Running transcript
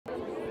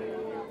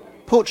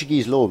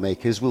Portuguese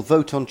lawmakers will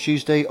vote on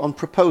Tuesday on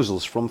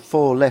proposals from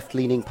 4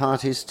 left-leaning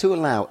parties to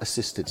allow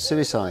assisted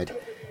suicide.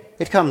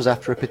 It comes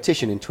after a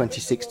petition in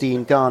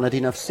 2016 garnered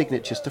enough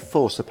signatures to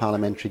force a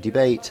parliamentary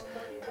debate.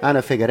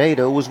 Ana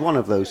Figueiredo was one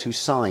of those who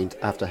signed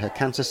after her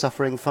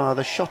cancer-suffering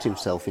father shot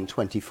himself in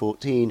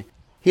 2014.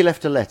 He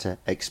left a letter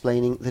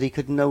explaining that he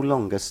could no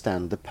longer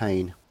stand the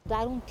pain.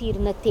 To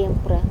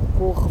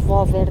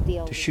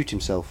shoot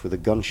himself with a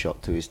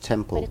gunshot to his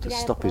temple to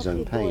stop his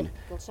own pain,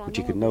 which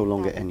he could no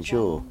longer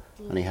endure,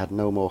 and he had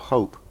no more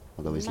hope,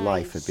 although his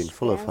life had been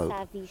full of hope.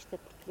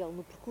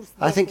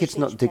 I think it's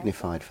not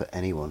dignified for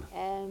anyone.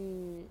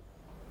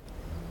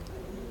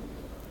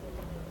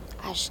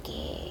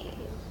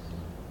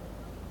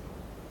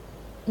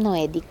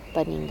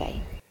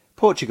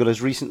 Portugal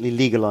has recently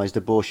legalised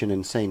abortion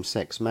and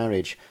same-sex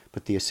marriage,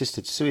 but the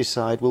assisted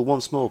suicide will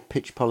once more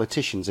pitch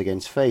politicians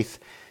against faith.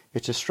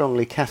 It's a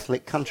strongly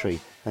Catholic country,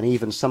 and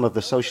even some of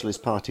the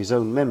Socialist Party's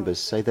own members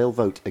say they'll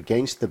vote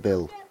against the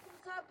bill.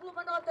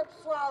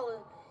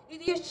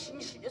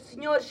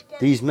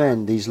 These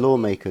men, these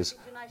lawmakers,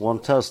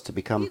 want us to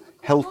become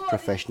health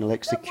professional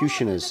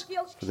executioners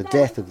for the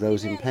death of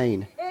those in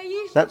pain.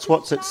 That's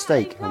what's at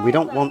stake, and we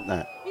don't want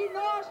that.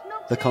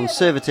 The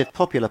Conservative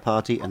Popular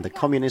Party and the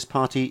Communist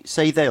Party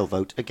say they'll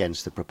vote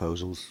against the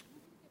proposals.